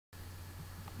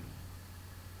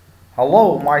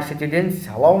Hello my students,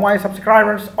 hello my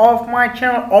subscribers of my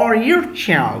channel or your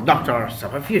channel, Doctors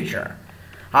of the Future.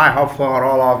 I hope for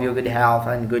all of you good health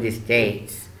and good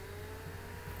states.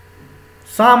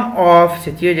 Some of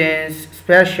students,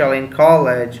 especially in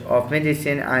College of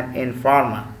Medicine and in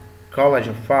College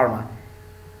of Pharma,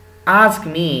 ask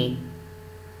me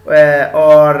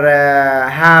or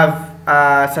have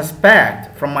a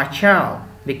suspect from my channel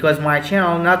because my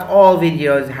channel not all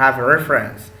videos have a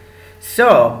reference.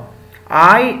 So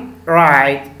I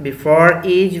write before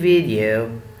each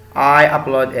video I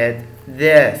upload it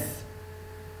this.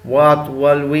 What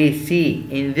will we see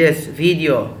in this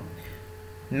video?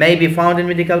 Maybe found in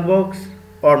medical books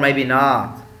or maybe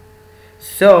not.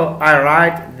 So I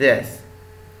write this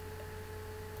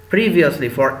previously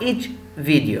for each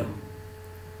video.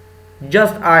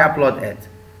 Just I upload it.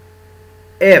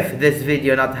 If this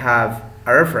video not have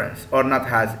a reference or not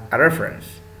has a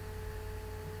reference.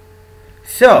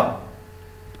 So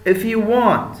if you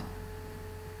want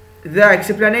the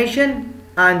explanation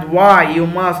and why you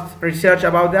must research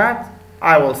about that,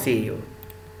 I will see you.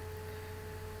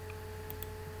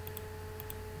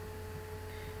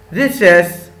 This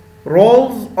is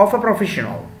roles of a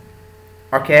professional.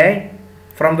 Okay?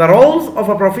 From the roles of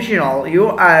a professional,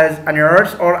 you as a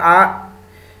nurse or a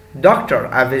doctor,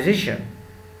 a physician,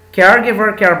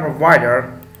 caregiver, care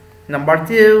provider. Number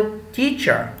 2,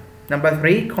 teacher. Number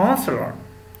 3, counselor.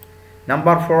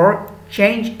 Number 4,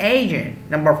 change agent.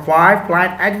 Number 5,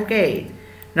 client advocate.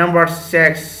 Number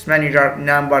 6, manager.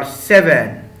 Number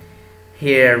 7,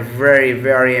 here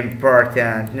very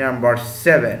important. Number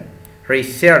 7,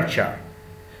 researcher.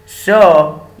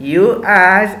 So you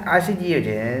as a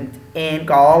student in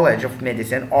College of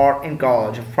Medicine or in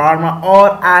College of Pharma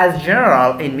or as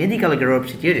general in medical group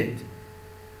student,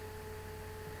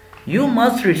 you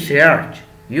must research.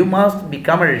 You must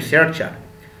become a researcher.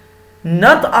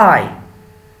 Not I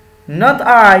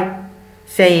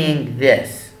saying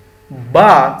this,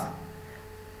 but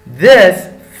this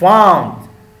found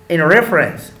in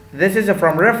reference. This is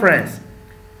from reference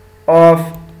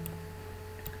of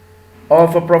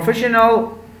a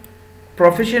professional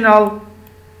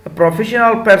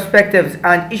perspectives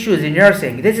and issues in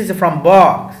nursing. This is from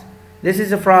books. This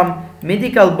is from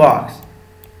medical books.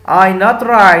 I not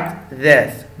write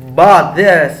this, but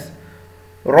this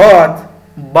wrote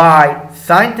by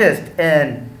scientists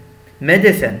in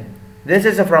medicine. This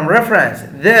is from reference.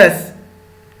 This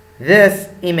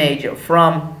image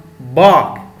from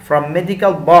book, from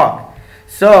medical book.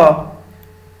 So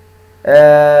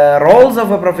roles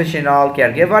of a professional,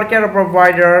 caregiver, care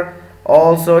provider,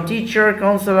 also teacher,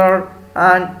 counselor,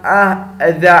 and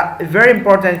the very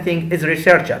important thing is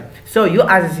researcher. So you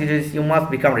as a student, you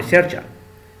must become researcher.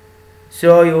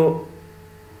 So you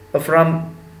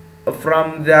from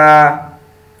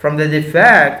the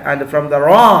defect and from the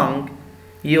wrong,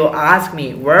 you ask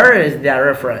me where is the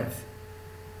reference,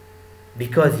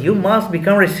 because you must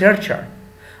become researcher.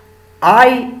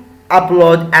 I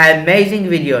upload amazing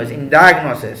videos in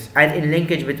diagnosis and in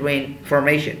linkage between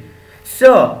information.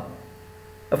 So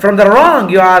from the wrong,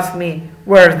 you ask me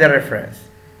where's the reference.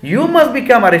 You must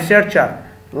become a researcher,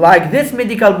 like this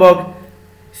medical book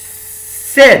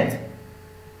said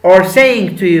or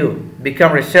saying to you,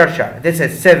 become researcher. This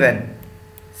is 7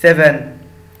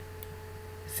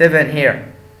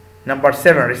 here. Number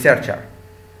 7, researcher.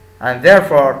 And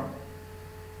therefore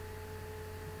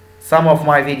some of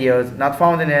my videos not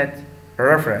found in it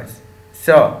reference.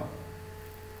 So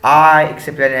I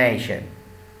explain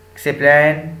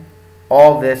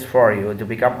all this for you to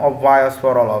become obvious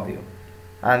for all of you,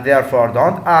 and therefore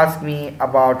don't ask me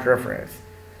about reference.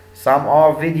 Some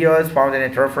of videos found in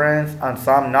it reference and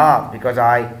some not, because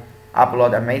I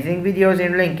upload amazing videos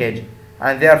in linkage,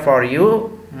 and therefore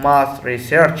you must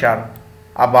researcher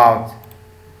about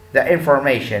the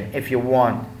information if you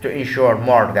want to ensure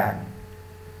more than.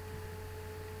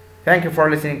 Thank you for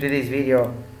listening to this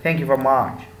video. Thank you very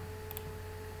much.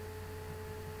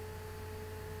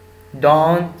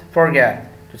 Don't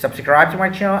forget to subscribe to my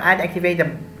channel and activate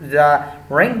the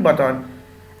ring button,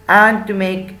 and to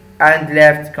make and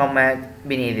left comment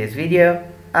beneath this video,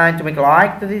 and to make a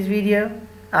like to this video,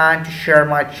 and to share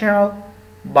my channel,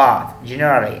 but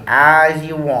generally as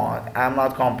you want. I'm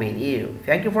not compelling you.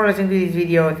 Thank you for listening to this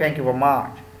video. Thank you very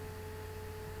much.